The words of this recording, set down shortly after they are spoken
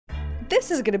This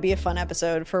is going to be a fun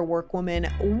episode for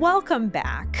Workwoman. Welcome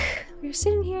back. We're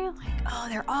sitting here like, oh,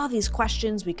 there are all these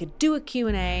questions. We could do a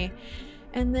Q&A.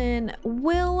 And then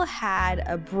Will had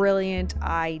a brilliant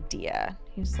idea.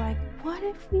 He was like, what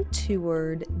if we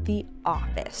toured the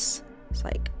office? It's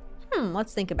like,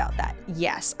 let's think about that.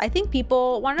 Yes, I think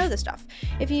people want to know this stuff.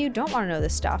 If you don't want to know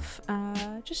this stuff,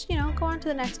 just, go on to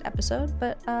the next episode,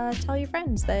 but tell your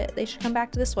friends that they should come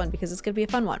back to this one because it's going to be a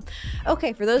fun one.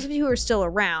 Okay, for those of you who are still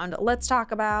around, let's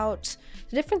talk about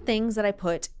the different things that I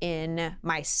put in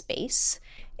my space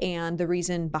and the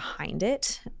reason behind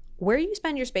it. Where you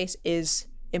spend your space is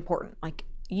important. Like,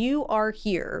 you are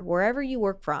here, wherever you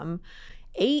work from,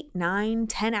 8, 9,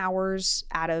 10 hours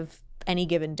out of any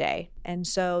given day. And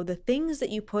so the things that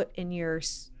you put in your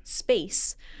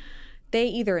space, they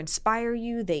either inspire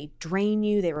you, they drain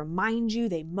you, they remind you,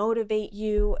 they motivate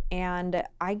you. And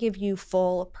I give you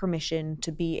full permission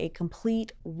to be a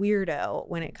complete weirdo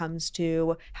when it comes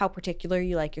to how particular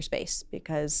you like your space,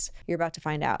 because you're about to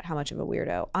find out how much of a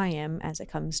weirdo I am as it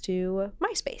comes to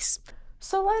my space.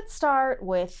 So let's start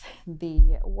with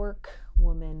the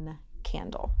Workwoman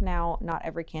candle. Now, not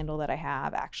every candle that I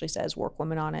have actually says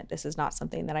Workwoman on it. This is not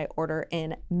something that I order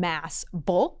in mass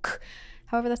bulk.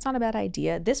 However, that's not a bad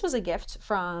idea. This was a gift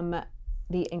from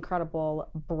the incredible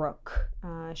Brooke.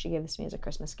 She gave this to me as a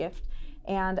Christmas gift.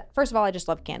 And first of all, I just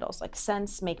love candles. Like,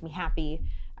 scents make me happy.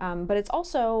 But it's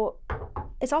also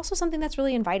something that's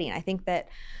really inviting. I think that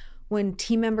when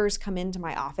team members come into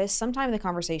my office, sometimes the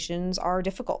conversations are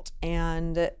difficult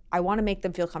and I want to make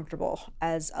them feel comfortable.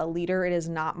 As a leader, it is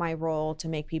not my role to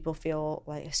make people feel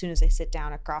like as soon as they sit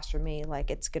down across from me, like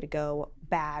it's going to go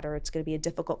bad or it's going to be a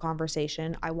difficult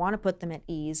conversation. I want to put them at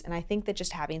ease. And I think that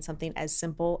just having something as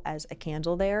simple as a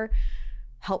candle there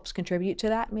helps contribute to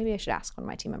that. Maybe I should ask one of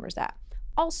my team members that.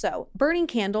 Also, burning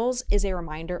candles is a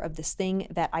reminder of this thing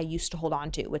that I used to hold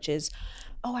on to, which is,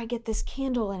 oh, I get this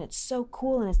candle and it's so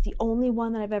cool and it's the only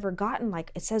one that I've ever gotten.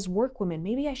 Like, it says Workwoman.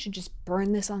 Maybe I should just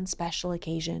burn this on special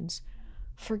occasions.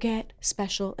 Forget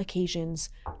special occasions.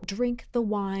 Drink the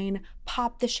wine,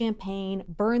 pop the champagne,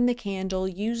 burn the candle,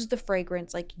 use the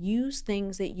fragrance, like use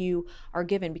things that you are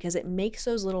given, because it makes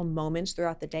those little moments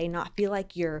throughout the day not feel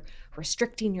like you're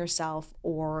restricting yourself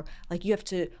or like you have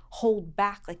to hold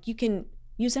back. Like, you can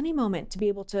use any moment to be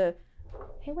able to,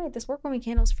 hey, wait, this Workwoman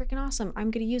candle is freaking awesome.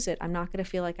 I'm going to use it. I'm not going to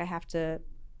feel like I have to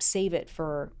save it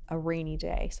for a rainy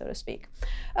day, so to speak.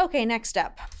 Okay, next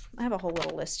up, I have a whole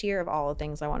little list here of all the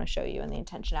things I want to show you and the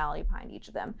intentionality behind each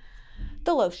of them.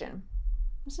 The lotion.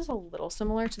 This is a little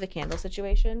similar to the candle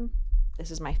situation. This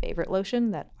is my favorite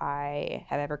lotion that I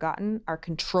have ever gotten. Our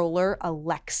controller,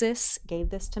 Alexis, gave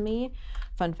this to me.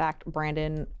 Fun fact,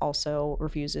 Brandon also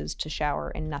refuses to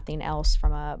shower in nothing else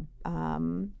from a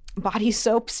body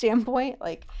soap standpoint.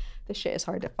 Like, this shit is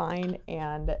hard to find,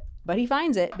 but he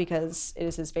finds it because it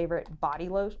is his favorite body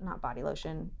lotion. Not body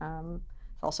lotion.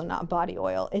 It's also not body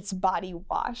oil. It's body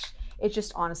wash. It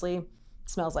just honestly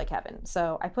smells like heaven.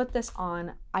 So I put this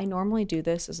on. I normally do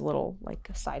this as a little like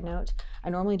a side note. I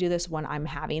normally do this when I'm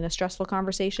having a stressful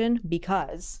conversation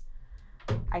because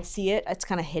I see it. It's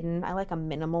kind of hidden. I like a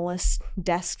minimalist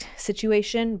desk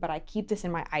situation, but I keep this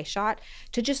in my eye shot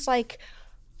to just like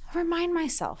remind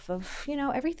myself of,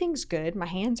 everything's good. My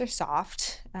hands are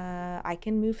soft. I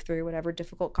can move through whatever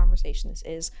difficult conversation this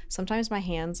is. Sometimes my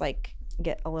hands like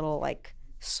get a little like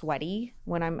sweaty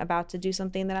when I'm about to do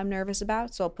something that I'm nervous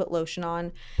about. So I'll put lotion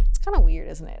on. It's kind of weird,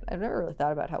 isn't it? I've never really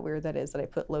thought about how weird that is that I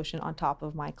put lotion on top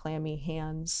of my clammy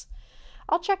hands.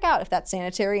 I'll check out if that's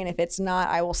sanitary, and if it's not,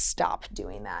 I will stop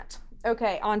doing that.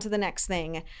 Okay, on to the next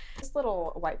thing. This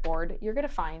little whiteboard, you're going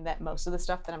to find that most of the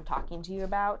stuff that I'm talking to you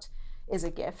about is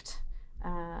a gift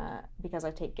because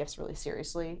I take gifts really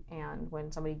seriously. And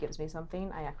when somebody gives me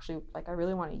something, I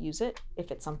really want to use it if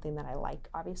it's something that I like,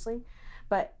 obviously.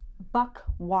 But Buck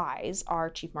Wise, our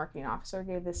chief marketing officer,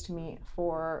 gave this to me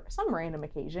for some random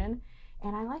occasion.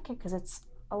 And I like it because it's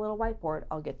a little whiteboard.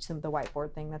 I'll get to the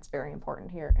whiteboard thing that's very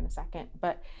important here in a second.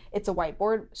 But it's a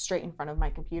whiteboard straight in front of my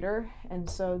computer. And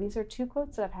so these are 2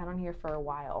 quotes that I've had on here for a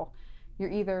while. You're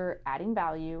either adding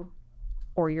value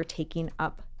or you're taking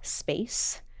up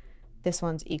space. This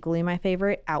one's equally my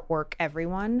favorite. Outwork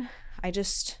everyone.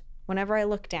 Whenever I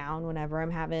look down, whenever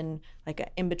I'm having like an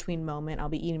in-between moment, I'll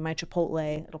be eating my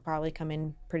Chipotle. It'll probably come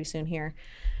in pretty soon here.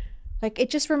 Like, it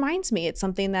just reminds me, it's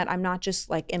something that I'm not just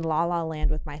like in la la land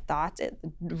with my thoughts. It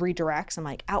redirects. I'm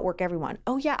like, outwork everyone.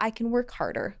 Oh yeah, I can work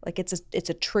harder. Like, it's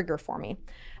a trigger for me.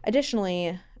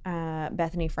 Additionally,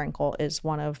 Bethany Frankel is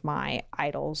one of my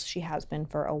idols. She has been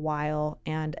for a while,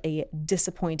 and a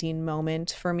disappointing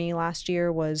moment for me last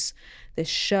year was this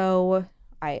show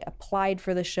I applied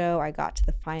for the show. I got to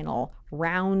the final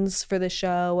rounds for the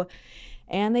show,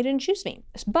 and they didn't choose me.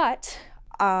 But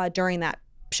during that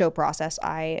show process,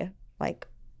 I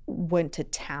went to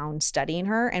town studying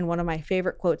her. And one of my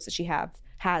favorite quotes that she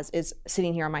has is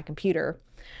sitting here on my computer,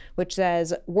 which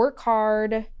says, "Work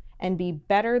hard and be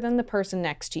better than the person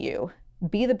next to you.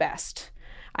 Be the best.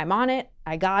 I'm on it.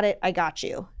 I got it. I got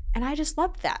you." And I just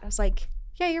loved that. I was like,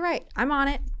 yeah, you're right. I'm on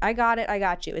it. I got it. I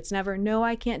got you. It's never, no,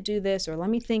 I can't do this, or let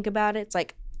me think about it. It's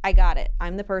like, I got it.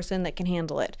 I'm the person that can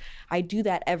handle it. I do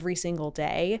that every single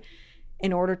day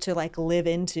in order to live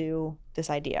into this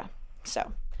idea.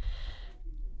 So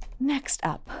next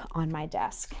up on my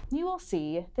desk, you will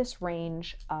see this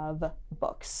range of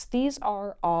books. These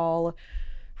are all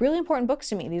really important books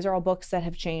to me. These are all books that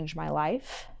have changed my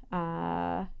life.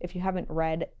 If you haven't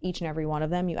read each and every one of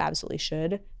them, you absolutely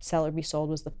should. Sell or Be Sold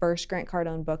was the first Grant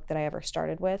Cardone book that I ever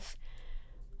started with.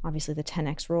 Obviously, the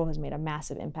 10X Rule has made a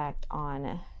massive impact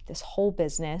on this whole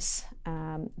business.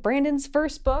 Brandon's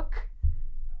first book,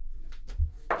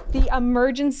 The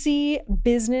Emergency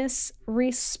Business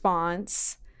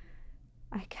Response.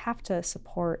 I have to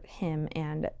support him,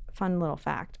 and fun little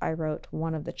fact, I wrote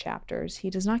one of the chapters. He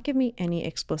does not give me any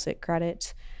explicit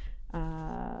credit,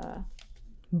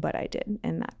 but I did,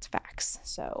 and that's facts.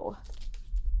 So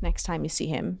next time you see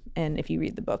him, and if you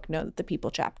read the book, know that the people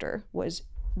chapter was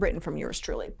written from yours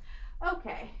truly.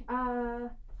 Okay.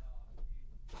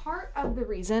 Part of the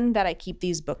reason that I keep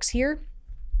these books here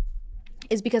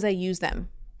is because I use them.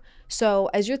 So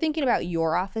as you're thinking about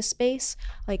your office space,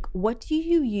 what do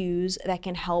you use that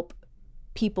can help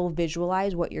people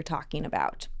visualize what you're talking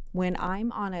about? When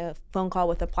I'm on a phone call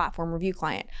with a platform review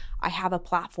client, I have a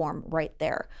platform right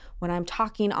there. When I'm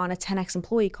talking on a 10X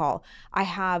employee call, I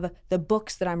have the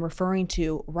books that I'm referring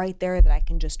to right there that I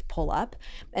can just pull up.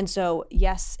 And so,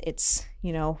 yes, it's,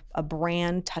 a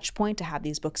brand touch point to have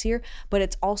these books here, but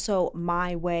it's also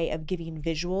my way of giving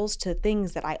visuals to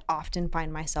things that I often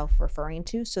find myself referring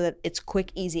to so that it's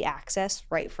quick, easy access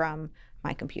right from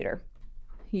my computer.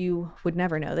 You would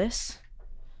never know this.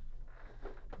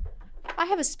 I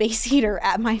have a space heater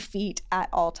at my feet at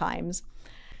all times.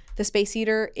 The space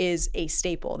heater is a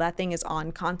staple. That thing is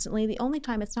on constantly. The only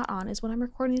time it's not on is when I'm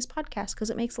recording these podcasts because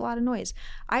it makes a lot of noise.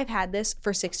 I've had this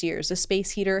for 6 years. The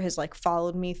space heater has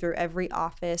followed me through every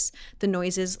office. The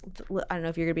noises, I don't know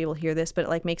if you're gonna be able to hear this,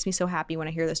 but it makes me so happy when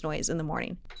I hear this noise in the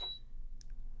morning.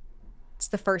 It's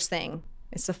the first thing.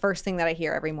 It's the first thing that I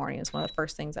hear every morning. It's one of the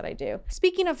first things that I do.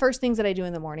 Speaking of first things that I do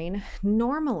in the morning,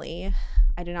 normally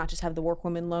I do not just have the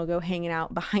Workwoman logo hanging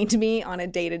out behind me on a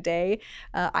day-to-day.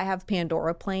 I have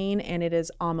Pandora playing, and it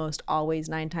is almost always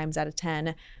 9 times out of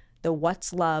 10 the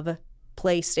What's Love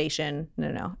PlayStation.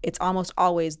 No. It's almost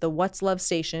always the What's Love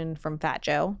station from Fat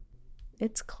Joe.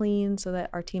 It's clean so that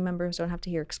our team members don't have to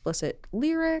hear explicit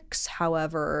lyrics.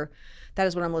 However, that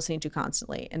is what I'm listening to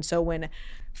constantly. And so when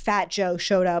Fat Joe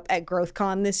showed up at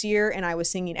GrowthCon this year and I was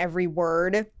singing every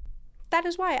word, that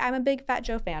is why I'm a big Fat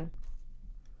Joe fan.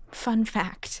 Fun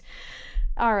fact.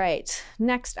 All right,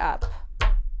 next up.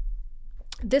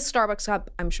 This Starbucks cup,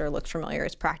 I'm sure looks familiar.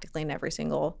 It's practically in every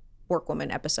single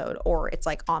Workwoman episode, or it's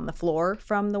on the floor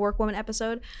from the Workwoman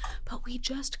episode. But we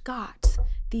just got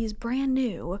these brand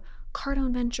new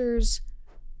Cardone Ventures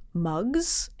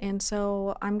mugs, and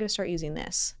so I'm gonna start using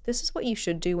this. This is what you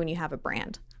should do when you have a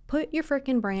brand. Put your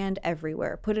frickin' brand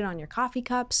everywhere. Put it on your coffee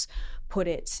cups, put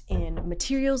it in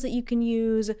materials that you can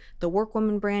use. The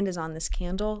Workwoman brand is on this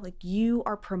candle. You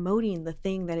are promoting the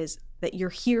thing that you're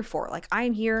here for.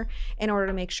 I'm here in order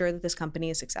to make sure that this company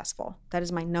is successful. That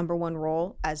is my number one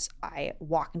role as I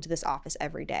walk into this office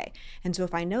every day. And so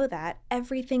if I know that,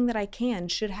 everything that I can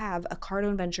should have a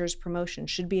Cardone Ventures promotion,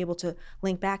 should be able to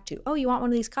link back to, oh, you want one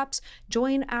of these cups?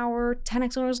 Join our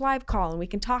 10X Owners Live call and we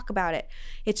can talk about it.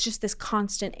 It's just this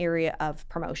constant area of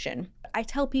promotion. I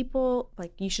tell people,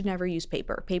 you should never use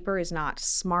paper. Paper is not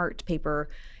smart. Paper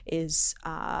is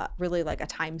really a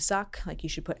time suck. You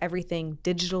should put everything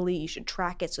digitally. You should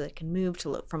track it so that it can move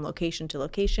from location to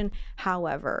location.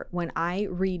 However, when I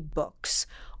read books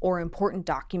or important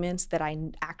documents that I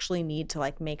actually need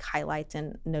to make highlights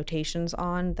and notations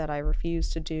on that I refuse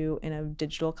to do in a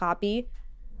digital copy,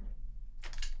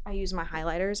 I use my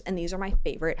highlighters, and these are my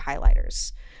favorite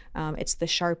highlighters. It's the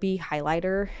Sharpie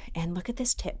highlighter, and look at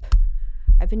this tip.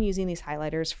 I've been using these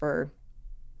highlighters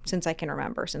since I can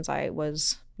remember, since I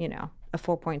was, a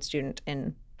 4-point student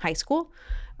in high school,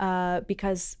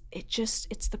 because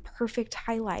it's the perfect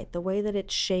highlight. The way that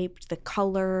it's shaped, the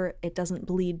color, it doesn't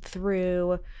bleed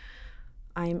through.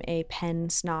 I'm a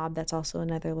pen snob. That's also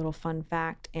another little fun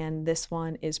fact, and this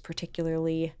one is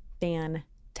particularly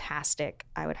fantastic.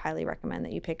 I would highly recommend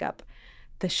that you pick up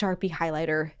the Sharpie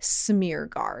highlighter smear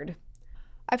guard.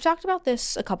 I've talked about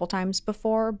this a couple times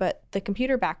before, but the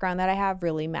computer background that I have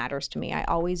really matters to me. I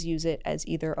always use it as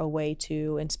either a way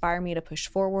to inspire me to push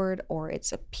forward, or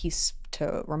it's a piece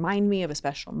to remind me of a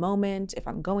special moment if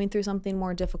I'm going through something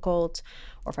more difficult,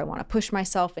 or if I want to push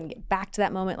myself and get back to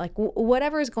that moment. Like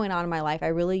whatever is going on in my life, I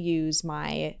really use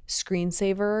my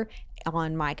screensaver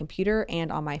on my computer and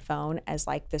on my phone as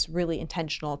like this really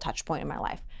intentional touch point in my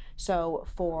life. So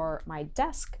for my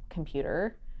desk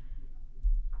computer,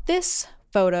 this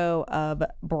photo of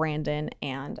Brandon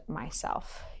and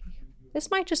myself.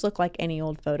 This might just look like any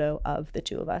old photo of the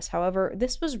two of us. However,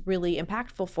 this was really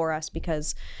impactful for us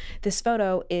because this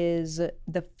photo is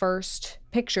the first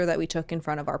picture that we took in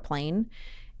front of our plane.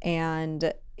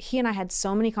 And he and I had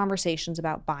so many conversations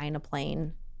about buying a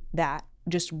plane that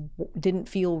just didn't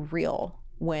feel real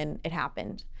when it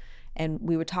happened. And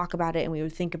we would talk about it and we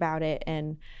would think about it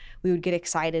and we would get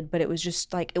excited, but it was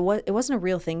just like, it wasn't a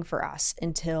real thing for us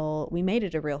until we made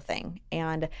it a real thing.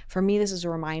 And for me, this is a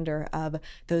reminder of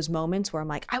those moments where I'm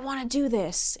like, I want to do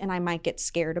this, and I might get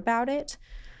scared about it.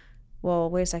 Well,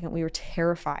 wait a second, we were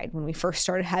terrified when we first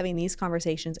started having these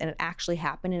conversations, and it actually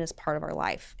happened and it's part of our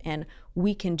life. And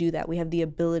we can do that. We have the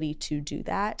ability to do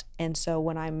that. And so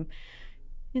when I'm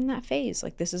in that phase,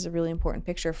 like, this is a really important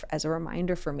picture as a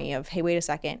reminder for me of, hey, wait a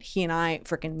second, he and I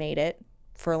freaking made it.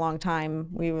 For a long time,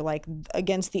 we were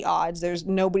against the odds. There's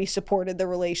nobody supported the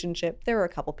relationship. There were a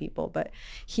couple people, but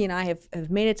he and I have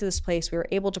made it to this place. We were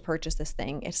able to purchase this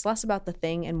thing. It's less about the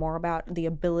thing and more about the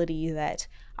ability that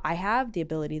I have, the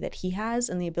ability that he has,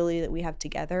 and the ability that we have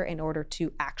together in order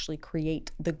to actually create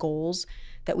the goals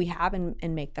that we have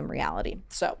and make them reality.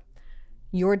 So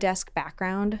your desktop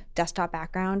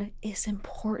background is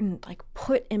important. Like,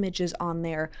 put images on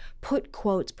there, put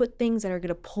quotes, put things that are going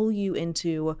to pull you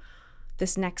into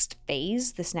this next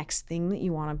phase, this next thing that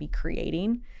you want to be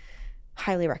creating.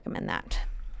 Highly recommend that.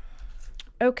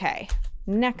 Okay,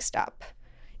 next up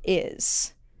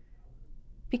is,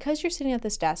 because you're sitting at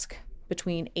this desk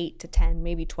between 8 to 10,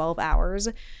 maybe 12 hours,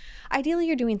 ideally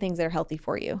you're doing things that are healthy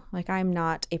for you. Like, I'm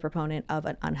not a proponent of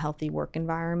an unhealthy work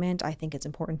environment. I think it's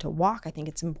important to walk. I think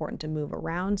it's important to move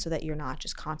around so that you're not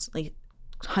just constantly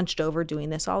hunched over doing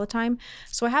this all the time.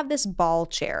 So I have this ball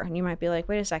chair, and you might be like,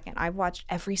 wait a second, I've watched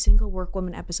every single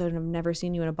Workwoman episode and I've never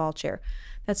seen you in a ball chair.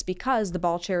 That's because the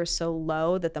ball chair is so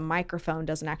low that the microphone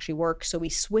doesn't actually work. So we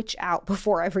switch out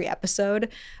before every episode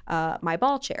my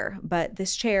ball chair. But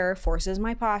this chair forces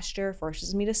my posture,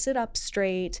 forces me to sit up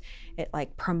straight. It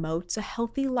like promotes a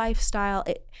healthy lifestyle.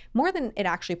 It more than it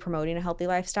actually promoting a healthy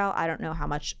lifestyle. I don't know how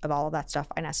much of all of that stuff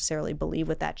I necessarily believe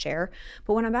with that chair.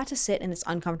 But when I'm about to sit in this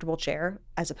uncomfortable chair,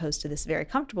 as opposed to this very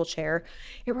comfortable chair,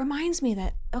 it reminds me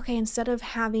that, okay, instead of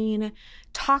having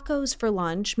tacos for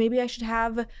lunch, maybe I should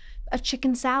have a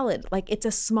chicken salad. Like, it's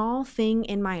a small thing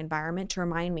in my environment to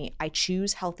remind me I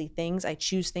choose healthy things. I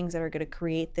choose things that are going to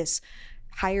create this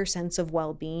higher sense of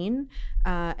well-being.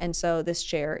 And so this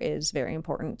chair is very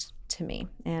important to me.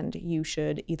 And you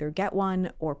should either get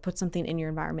one or put something in your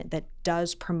environment that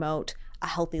does promote a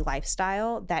healthy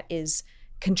lifestyle that is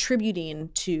contributing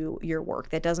to your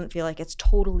work, that doesn't feel like it's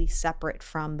totally separate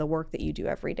from the work that you do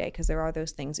every day, because there are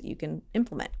those things that you can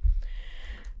implement.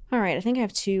 All right, I think I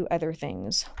have two other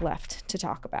things left to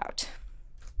talk about.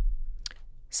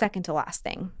 Second to last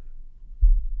thing.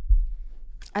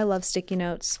 I love sticky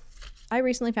notes. I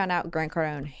recently found out Grant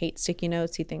Cardone hates sticky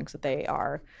notes. He thinks that they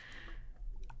are,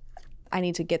 I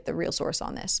need to get the real source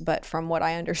on this, but from what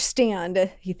I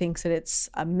understand, he thinks that it's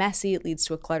messy. It leads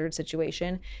to a cluttered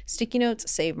situation. Sticky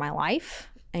notes save my life,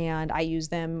 and I use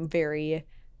them very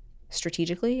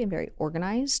strategically and very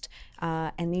organized.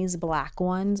 And these black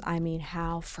ones, I mean,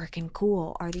 how freaking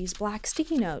cool are these black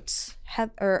sticky notes?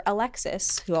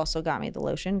 Alexis, who also got me the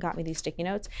lotion, got me these sticky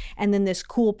notes. And then this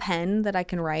cool pen that I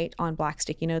can write on black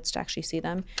sticky notes to actually see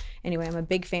them. Anyway, I'm a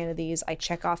big fan of these. I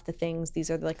check off the things. These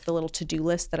are like the little to-do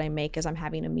list that I make as I'm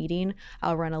having a meeting.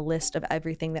 I'll run a list of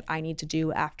everything that I need to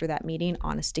do after that meeting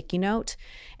on a sticky note.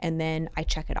 And then I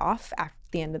check it off after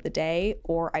the end of the day,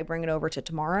 or I bring it over to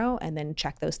tomorrow and then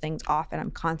check those things off. And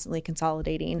I'm constantly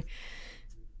consolidating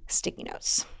sticky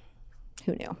notes.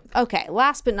 Who knew? Okay,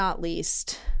 last but not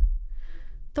least,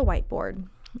 the whiteboard.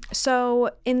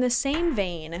 So in the same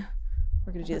vein,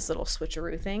 we're going to do this little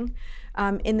switcheroo thing.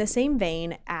 In the same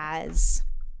vein as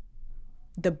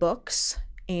the books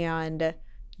and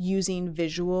using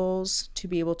visuals to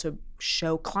be able to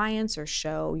show clients or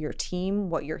show your team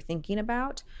what you're thinking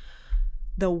about,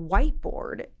 the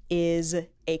whiteboard is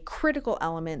a critical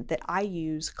element that I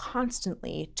use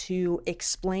constantly to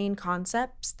explain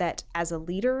concepts that, as a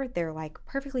leader, they're like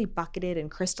perfectly bucketed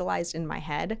and crystallized in my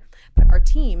head. But our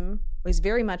team is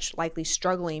very much likely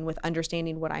struggling with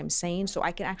understanding what I'm saying, so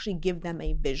I can actually give them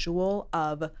a visual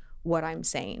of what I'm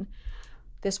saying.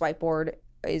 This whiteboard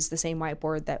is the same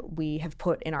whiteboard that we have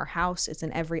put in our house. It's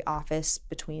in every office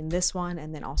between this one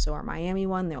and then also our Miami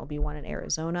one. There will be one in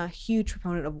Arizona. Huge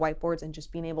proponent of whiteboards and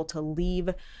just being able to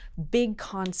leave big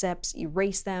concepts,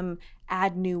 erase them,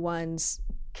 add new ones,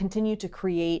 continue to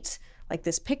create like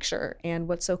this picture. And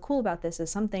what's so cool about this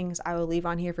is some things I will leave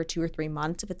on here for 2 or 3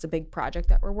 months if it's a big project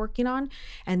that we're working on.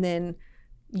 And then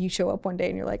you show up one day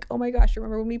and you're like, oh my gosh,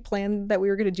 remember when we planned that we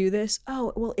were going to do this?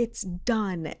 Oh, well, it's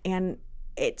done. And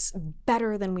it's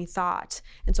better than we thought.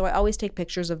 And so I always take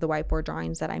pictures of the whiteboard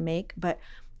drawings that I make, but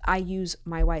I use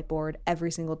my whiteboard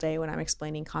every single day when I'm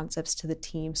explaining concepts to the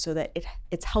team so that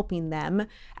it's helping them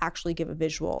actually give a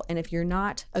visual. And if you're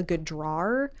not a good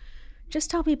drawer, just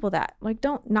tell people that. Like,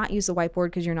 don't not use the whiteboard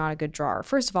because you're not a good drawer.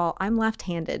 First of all, I'm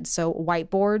left-handed, so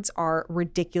whiteboards are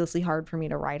ridiculously hard for me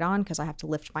to write on because I have to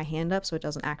lift my hand up so it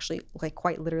doesn't actually like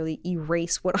quite literally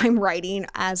erase what I'm writing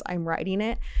as I'm writing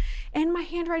it. And my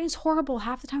handwriting is horrible.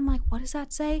 Half the time I'm like, what does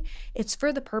that say? It's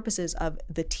for the purposes of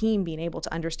the team being able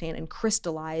to understand and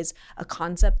crystallize a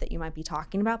concept that you might be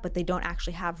talking about, but they don't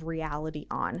actually have reality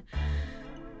on.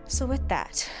 So with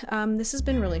that, this has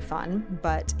been really fun,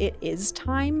 but it is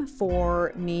time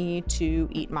for me to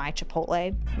eat my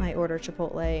Chipotle. I order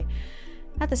Chipotle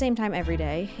at the same time every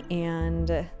day,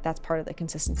 and that's part of the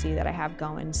consistency that I have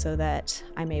going so that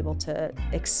I'm able to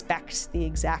expect the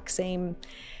exact same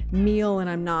meal and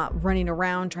I'm not running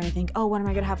around trying to think, oh, what am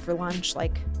I gonna have for lunch?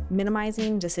 Like,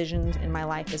 minimizing decisions in my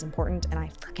life is important, and I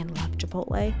freaking love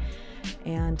Chipotle.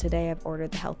 And today I've ordered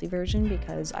the healthy version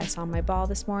because I saw my ball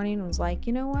this morning and was like,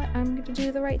 you know what, I'm going to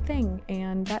do the right thing.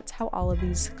 And that's how all of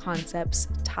these concepts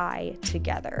tie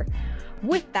together.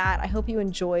 With that, I hope you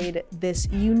enjoyed this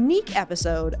unique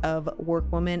episode of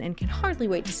Work Woman and can hardly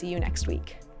wait to see you next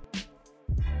week.